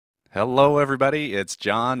Hello, everybody. It's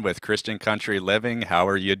John with Christian Country Living. How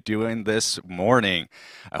are you doing this morning?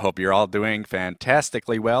 I hope you're all doing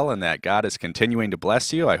fantastically well and that God is continuing to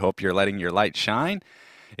bless you. I hope you're letting your light shine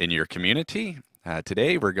in your community.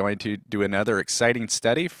 Today, we're going to do another exciting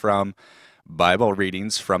study from Bible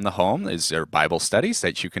readings from the home. These are Bible studies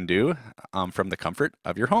that you can do from the comfort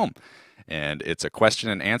of your home. And it's a question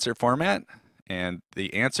and answer format, and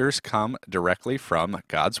the answers come directly from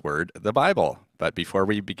God's Word, the Bible. But before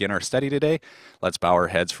we begin our study today, let's bow our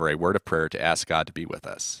heads for a word of prayer to ask God to be with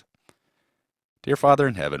us. Dear Father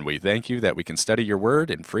in heaven, we thank you that we can study your Word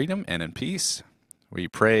in freedom and in peace. We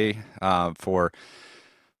pray for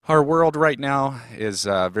our world right now is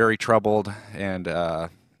very troubled, and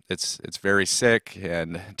it's very sick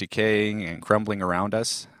and decaying and crumbling around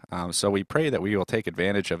us. So we pray that we will take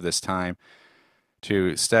advantage of this time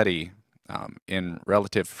to study in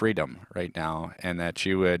relative freedom right now, and that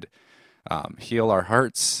you would heal our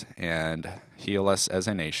hearts and heal us as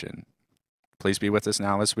a nation. Please be with us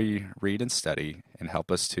now as we read and study, and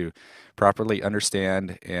help us to properly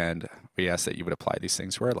understand, and we ask that you would apply these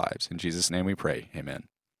things to our lives. In Jesus' name we pray. Amen.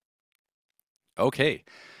 Okay,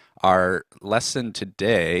 our lesson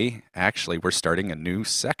today, actually, we're starting a new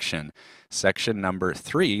section. Section number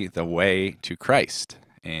 3, the way to Christ.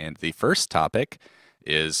 And the first topic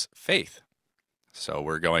is faith. So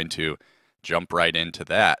we're going to jump right into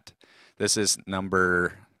that. This is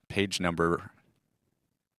page number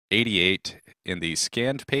 88 in the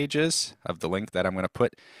scanned pages of the link that I'm going to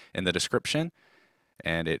put in the description.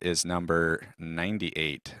 And it is number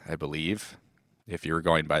 98, I believe, if you're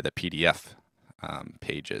going by the PDF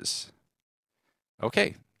pages.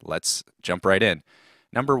 Okay, let's jump right in.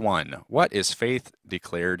 Number 1, what is faith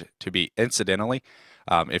declared to be? Incidentally,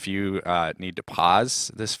 if you need to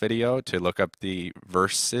pause this video to look up the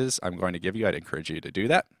verses I'm going to give you, I'd encourage you to do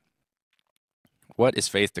that. What is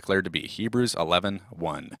faith declared to be? Hebrews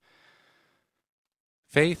 11:1.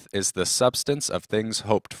 Faith is the substance of things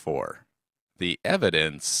hoped for, the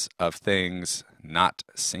evidence of things not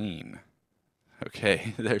seen.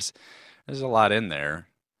 Okay, there's a lot in there,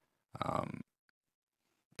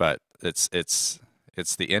 but it's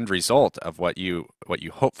the end result of what you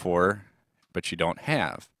hope for, but you don't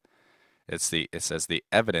have. It says the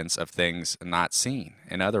evidence of things not seen.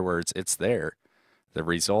 In other words, it's there. The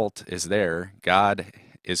result is there. God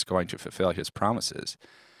is going to fulfill his promises,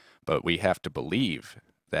 but we have to believe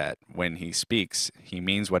that when he speaks, he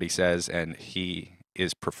means what he says, and he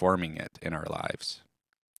is performing it in our lives.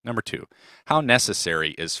 Number 2, how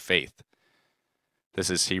necessary is faith? This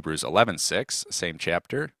is Hebrews 11:6, same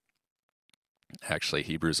chapter. Actually,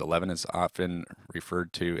 Hebrews 11 is often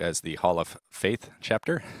referred to as the Hall of Faith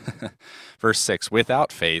chapter. Verse 6,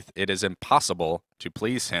 without faith, it is impossible to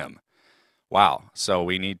please him. Wow, so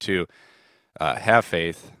we need to have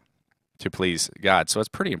faith to please God. So it's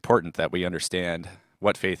pretty important that we understand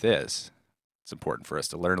what faith is. It's important for us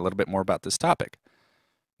to learn a little bit more about this topic.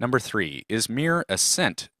 Number 3, is mere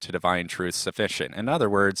assent to divine truth sufficient? In other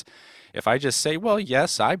words, if I just say, well,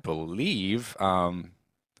 yes, I believe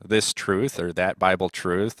this truth or that Bible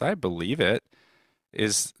truth, I believe it,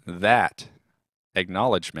 is that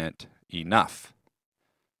acknowledgement enough?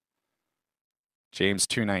 James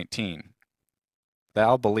 2:19,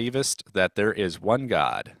 thou believest that there is one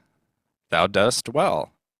God. Thou dost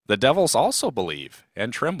well. The devils also believe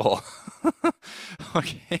and tremble.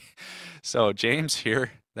 Okay, so James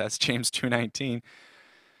here, that's James 2:19.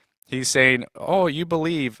 He's saying, oh, you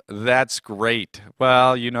believe, that's great.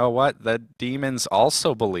 Well, you know what? The demons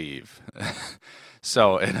also believe.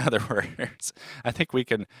 So, in other words, I think we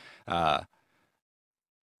can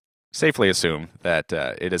safely assume that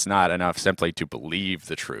it is not enough simply to believe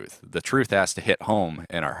the truth. The truth has to hit home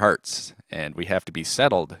in our hearts, and we have to be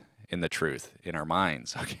settled in the truth in our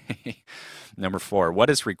minds. Okay. Number 4, what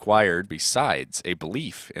is required besides a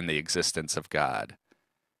belief in the existence of God?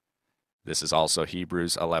 This is also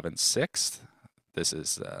Hebrews 11:6. This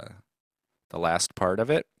is the last part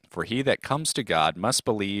of it. For he that comes to God must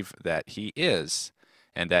believe that he is,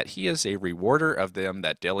 and that he is a rewarder of them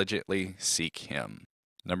that diligently seek him.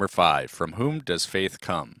 Number 5, from whom does faith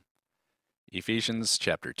come? Ephesians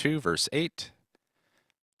chapter 2, verse 8.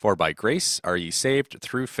 For by grace are ye saved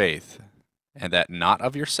through faith, and that not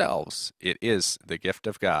of yourselves, it is the gift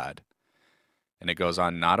of God. And it goes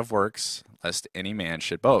on, not of works, lest any man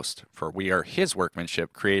should boast. For we are his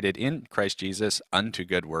workmanship, created in Christ Jesus unto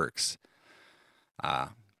good works. That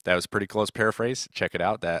was a pretty close paraphrase. Check it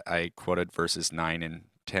out. That I quoted verses 9 and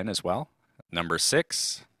 10 as well. Number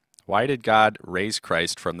 6, why did God raise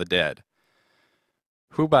Christ from the dead?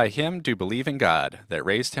 Who by him do believe in God, that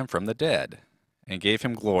raised him from the dead, and gave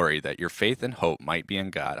him glory that your faith and hope might be in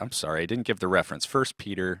God. I'm sorry, I didn't give the reference. 1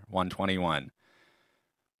 Peter 1:21.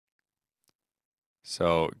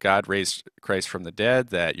 So God raised Christ from the dead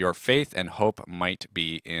that your faith and hope might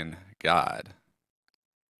be in God.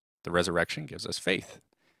 The resurrection gives us faith,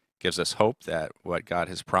 gives us hope that what God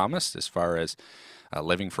has promised as far as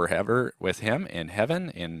living forever with him in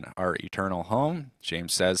heaven, in our eternal home.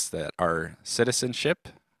 James says that our citizenship,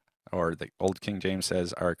 or the old King James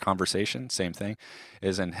says our conversation, same thing,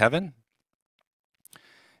 is in heaven.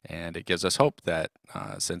 And it gives us hope that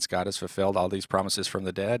since God has fulfilled all these promises from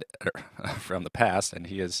the dead, from the past, and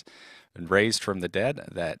he has been raised from the dead,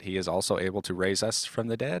 that he is also able to raise us from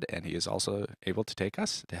the dead, and he is also able to take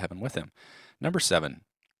us to heaven with him. Number 7,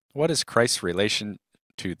 what is Christ's relation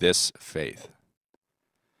to this faith?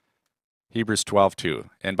 Hebrews 12:2.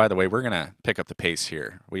 And by the way, we're going to pick up the pace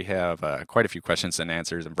here. We have quite a few questions and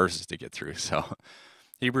answers and verses to get through. So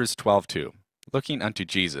Hebrews 12:2. Looking unto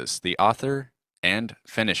Jesus, the author and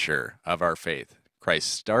finisher of our faith. Christ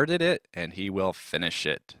started it, and he will finish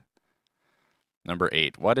it. Number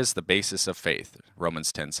 8, what is the basis of faith?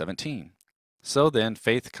 Romans 10:17. So then,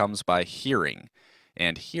 faith comes by hearing,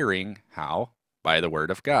 and hearing, how? By the word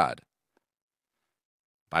of God.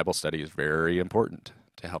 Bible study is very important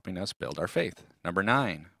to helping us build our faith. Number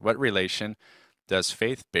 9, what relation does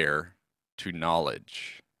faith bear to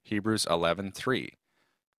knowledge? Hebrews 11:3.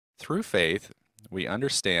 Through faith, we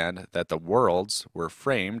understand that the worlds were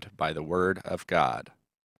framed by the word of God.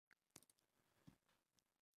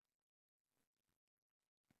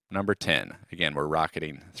 Number 10, again, we're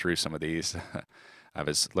rocketing through some of these. I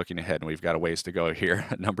was looking ahead and we've got a ways to go here.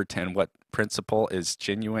 Number 10, what principle is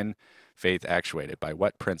genuine faith actuated? By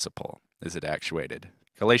what principle is it actuated?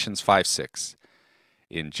 Galatians 5:6.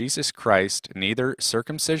 In Jesus Christ, neither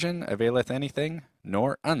circumcision availeth anything,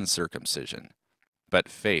 nor uncircumcision, but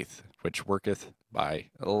faith which worketh by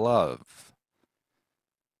love.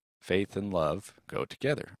 Faith and love go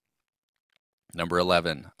together. Number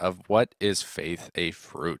 11, of what is faith a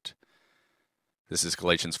fruit? This is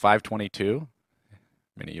Galatians 5:22.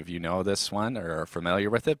 Many of you know this one or are familiar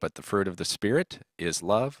with it, but the fruit of the Spirit is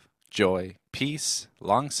love, joy, peace,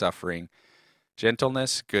 long-suffering,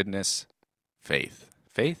 gentleness, goodness, faith.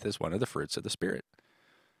 Faith is one of the fruits of the Spirit.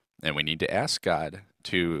 And we need to ask God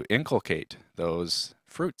to inculcate those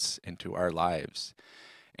fruits into our lives.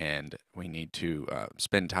 And we need to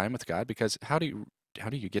spend time with God, because how do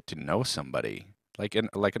you get to know somebody like an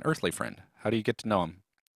earthly friend? How do you get to know him?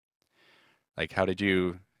 Like, how did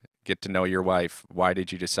you get to know your wife? Why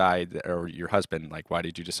did you decide, or your husband, like, why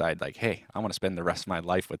did you decide, like, hey, I want to spend the rest of my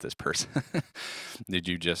life with this person? Did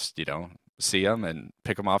you just, see them and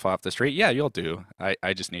pick them off the street? Yeah, you'll do.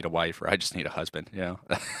 I just need a wife, or I just need a husband,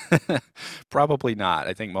 Probably not.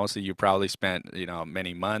 I think most of you probably spent,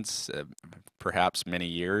 many months, perhaps many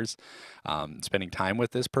years, spending time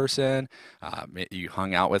with this person. You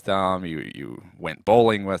hung out with them, you went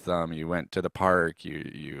bowling with them, you went to the park,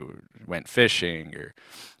 you went fishing, or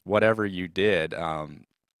whatever you did.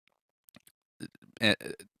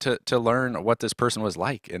 To learn what this person was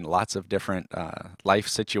like in lots of different life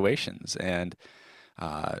situations, and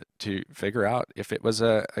to figure out if it was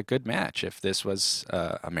a good match, if this was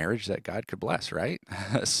a marriage that God could bless, right?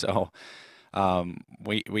 So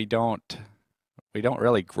we don't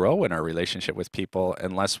really grow in our relationship with people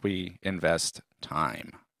unless we invest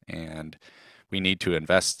time, and we need to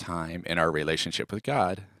invest time in our relationship with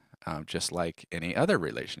God, just like any other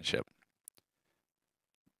relationship.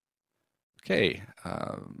 Okay,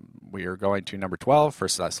 we are going to number 12,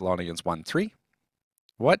 1 Thessalonians 1:3.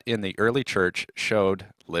 What in the early church showed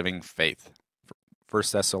living faith? 1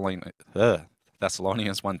 Thessalonians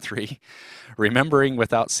 1:3. Remembering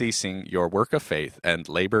without ceasing your work of faith and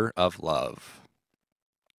labor of love.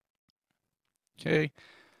 Okay,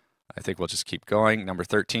 I think we'll just keep going. Number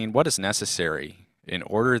 13. What is necessary in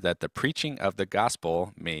order that the preaching of the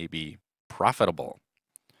gospel may be profitable?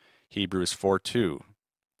 Hebrews 4:2.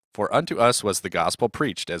 For unto us was the gospel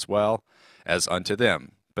preached as well as unto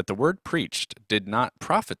them. But the word preached did not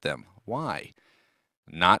profit them. Why?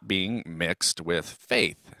 Not being mixed with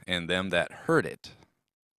faith in them that heard it.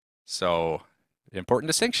 So, important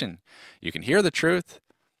distinction. You can hear the truth,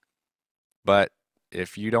 but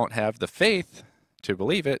if you don't have the faith to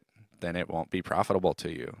believe it, then it won't be profitable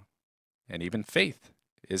to you. And even faith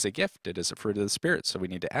is a gift. It is a fruit of the Spirit. So we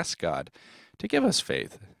need to ask God to give us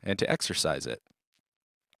faith and to exercise it.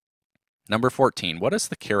 Number 14, what is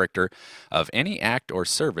the character of any act or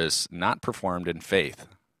service not performed in faith?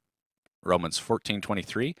 Romans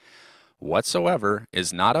 14:23, whatsoever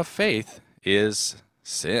is not of faith is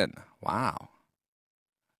sin. Wow.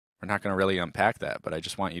 We're not going to really unpack that, but I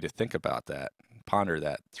just want you to think about that. ponder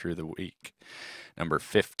that through the week. Number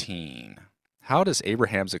 15. How does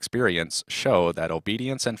Abraham's experience show that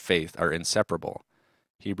obedience and faith are inseparable?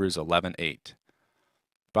 Hebrews 11:8.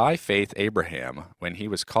 By faith Abraham, when he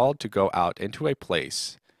was called to go out into a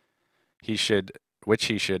place which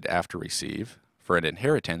he should after receive for an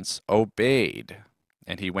inheritance, obeyed,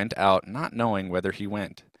 and he went out not knowing whither he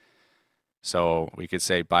went. So we could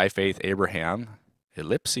say, by faith Abraham,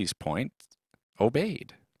 ellipses point,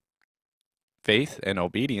 obeyed. Faith and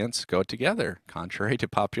obedience go together, contrary to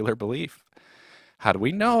popular belief. How do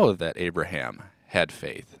we know that Abraham had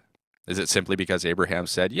faith? Is it simply because Abraham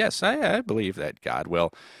said, yes, I believe that God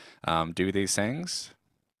will do these things?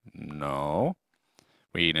 No.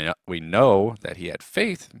 We know that he had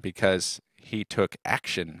faith because he took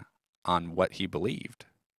action on what he believed.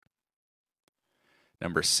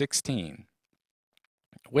 Number 16.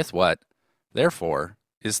 With what, therefore,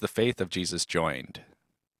 is the faith of Jesus joined?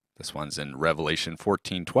 This one's in Revelation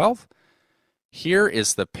 14:12. Here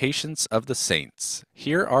is the patience of the saints.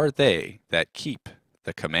 Here are they that keep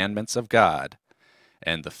the commandments of God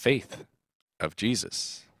and the faith of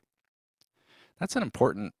Jesus. That's an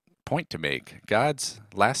important point to make. God's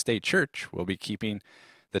last day church will be keeping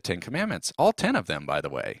the 10 commandments, all 10 of them, by the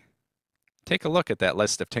way. Take a look at that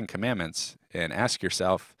list of 10 commandments and ask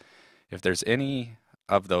yourself if there's any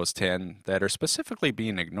of those 10 that are specifically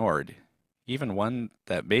being ignored, even one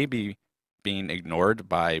that may be being ignored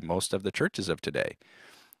by most of the churches of today.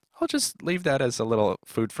 I'll just leave that as a little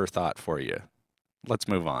food for thought for you. Let's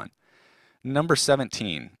move on. Number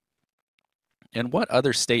 17. In what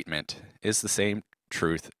other statement is the same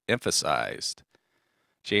truth emphasized?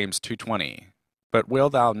 James 2:20. But will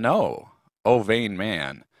thou know, O vain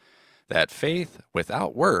man, that faith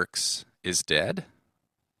without works is dead?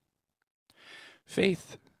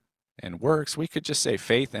 Faith and works, we could just say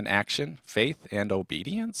faith and action, faith and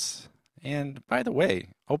obedience. And by the way,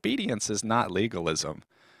 obedience is not legalism.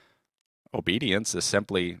 Obedience is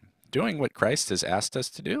simply doing what Christ has asked us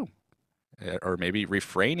to do, or maybe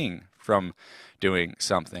refraining from doing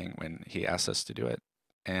something when he asks us to do it.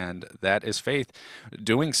 And that is faith,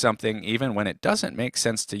 doing something even when it doesn't make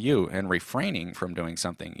sense to you, and refraining from doing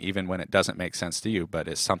something even when it doesn't make sense to you, but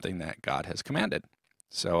is something that God has commanded.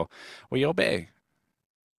 So we obey,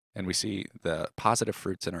 and we see the positive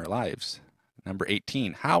fruits in our lives. Number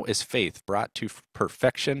 18, how is faith brought to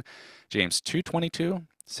perfection? James 2:22,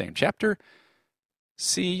 same chapter.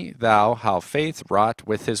 See thou how faith wrought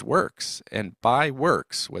with his works, and by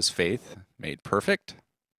works was faith made perfect.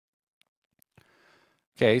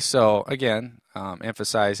 Okay, so again,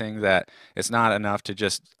 emphasizing that it's not enough to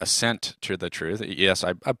just assent to the truth. Yes,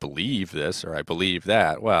 I believe this or I believe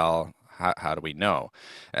that. Well, how do we know?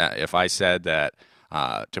 If I said that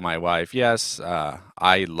to my wife, yes,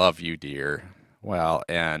 I love you, dear. Well,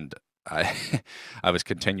 and I I was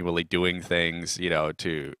continually doing things,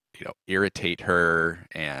 to irritate her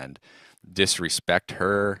and disrespect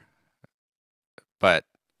her, but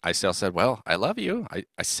I still said, well, I love you.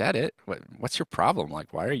 I said it. What's your problem?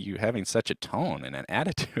 Like, why are you having such a tone and an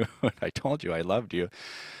attitude? I told you I loved you.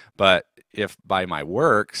 But if by my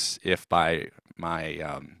works, if by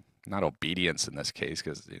my, not obedience in this case,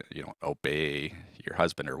 because you don't obey your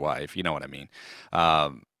husband or wife, you know what I mean.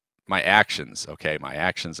 My actions, okay, my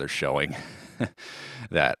actions are showing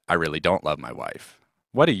that I really don't love my wife.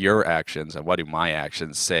 What do your actions and what do my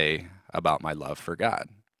actions say about my love for God?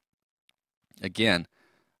 Again,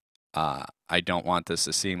 I don't want this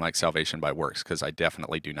to seem like salvation by works, because I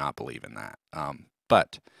definitely do not believe in that.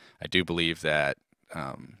 But I do believe that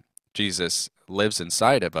Jesus lives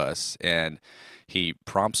inside of us, and he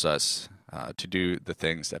prompts us to do the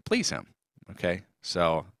things that please him. Okay,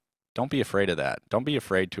 so don't be afraid of that. Don't be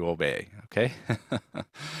afraid to obey. Okay,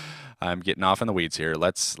 I'm getting off in the weeds here.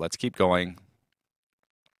 Let's keep going.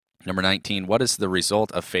 Number 19. What is the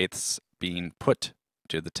result of faith's being put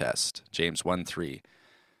to the test? James 1:3.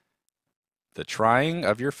 The trying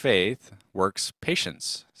of your faith works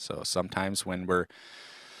patience. So sometimes when we're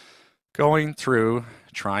going through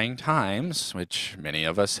trying times, which many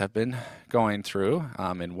of us have been going through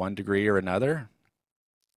in one degree or another,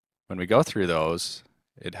 when we go through those,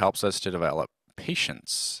 it helps us to develop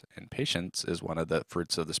patience. And patience is one of the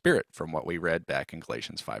fruits of the Spirit from what we read back in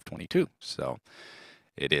Galatians 5:22. So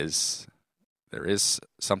there is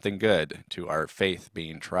something good to our faith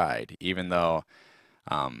being tried, even though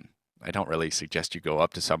I don't really suggest you go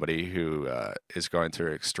up to somebody who is going through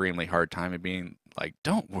an extremely hard time and being like,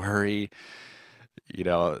 don't worry,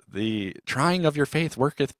 the trying of your faith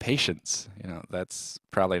worketh patience. That's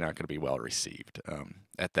probably not going to be well received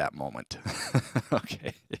at that moment.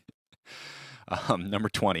 Okay. Number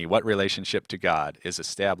 20, what relationship to God is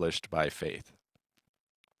established by faith?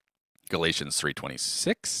 Galatians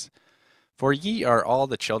 3:26. For ye are all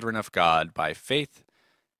the children of God by faith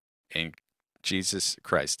in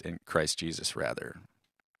Christ Jesus rather.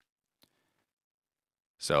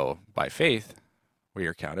 So by faith, we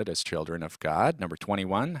are counted as children of God. Number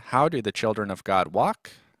 21, how do the children of God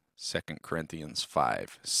walk? 2 Corinthians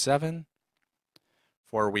 5:7.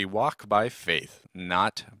 For we walk by faith,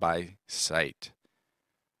 not by sight.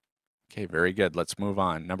 Okay, very good. Let's move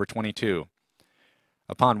on. Number 22.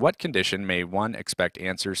 Upon what condition may one expect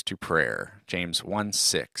answers to prayer? James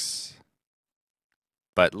 1:6.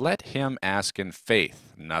 But let him ask in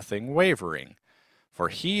faith, nothing wavering. For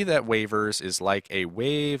he that wavers is like a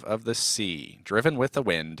wave of the sea, driven with the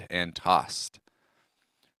wind and tossed.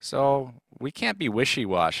 So we can't be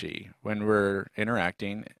wishy-washy when we're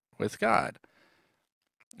interacting with God.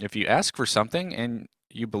 If you ask for something and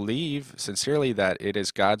you believe sincerely that it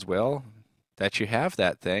is God's will, that you have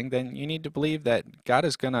that thing, then you need to believe that God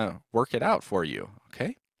is going to work it out for you,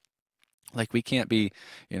 okay? Like we can't be,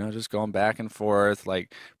 just going back and forth,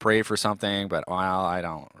 like pray for something, but well, I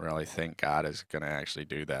don't really think God is going to actually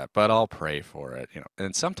do that, but I'll pray for it,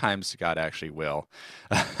 And sometimes God actually will,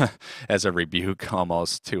 as a rebuke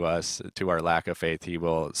almost to us, to our lack of faith, he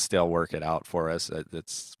will still work it out for us.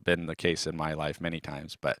 It's been the case in my life many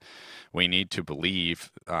times, but we need to believe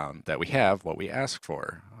that we have what we ask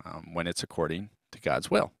for when it's according to God's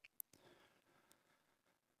will.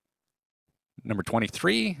 Number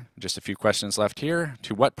 23, just a few questions left here.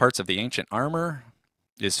 To what parts of the ancient armor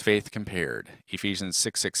is faith compared? Ephesians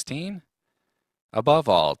 6:16. Above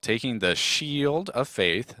all, taking the shield of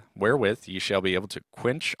faith, wherewith ye shall be able to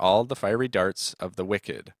quench all the fiery darts of the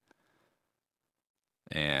wicked.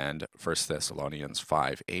 And 1 Thessalonians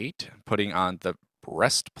 5:8, putting on the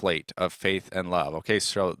breastplate of faith and love. Okay,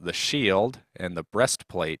 so the shield and the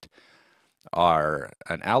breastplate are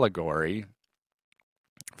an allegory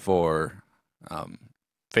for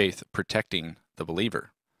faith protecting the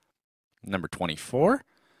believer. Number 24.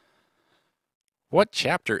 What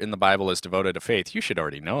chapter in the Bible is devoted to faith? You should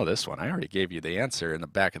already know this one. I already gave you the answer in the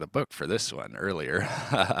back of the book for this one earlier.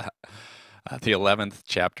 The 11th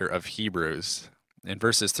chapter of Hebrews. In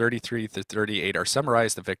verses 33 to 38 are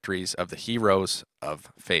summarized the victories of the heroes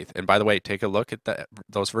of faith. And by the way, take a look at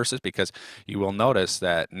those verses because you will notice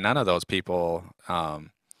that none of those people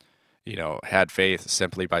had faith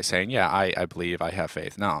simply by saying, yeah, I believe, I have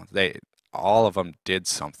faith. No, all of them did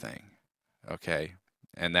something, okay?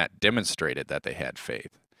 And that demonstrated that they had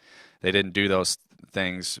faith. They didn't do those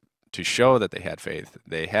things to show that they had faith.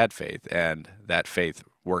 They had faith, and that faith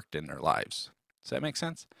worked in their lives. Does that make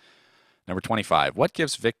sense? Number 25, what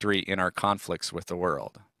gives victory in our conflicts with the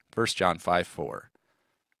world? 1 John 5:4.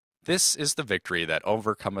 This is the victory that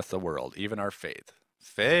overcometh the world, even our faith.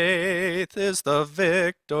 Faith is the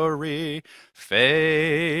victory.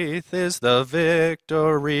 Faith is the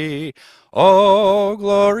victory. Oh,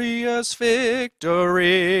 glorious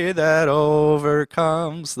victory that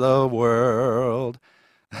overcomes the world.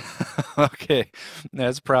 Okay,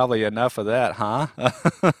 that's probably enough of that, huh?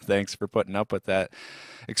 Thanks for putting up with that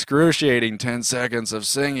excruciating 10 seconds of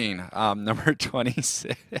singing. Number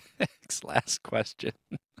 26, last question.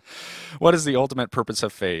 What is the ultimate purpose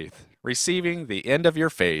of faith? Receiving the end of your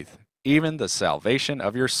faith, even the salvation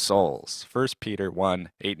of your souls. 1 Peter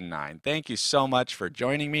 1:8 and 9. Thank you so much for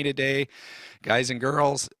joining me today, guys and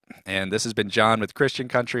girls. And this has been John with Christian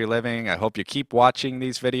Country Living. I hope you keep watching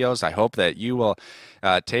these videos. I hope that you will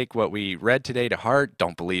take what we read today to heart.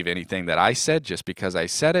 Don't believe anything that I said just because I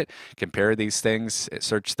said it. Compare these things.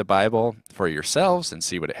 Search the Bible for yourselves and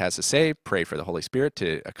see what it has to say. Pray for the Holy Spirit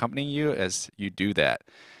to accompany you as you do that.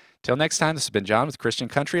 Till next time, this has been John with Christian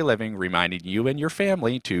Country Living, reminding you and your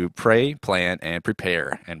family to pray, plan, and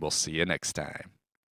prepare. And we'll see you next time.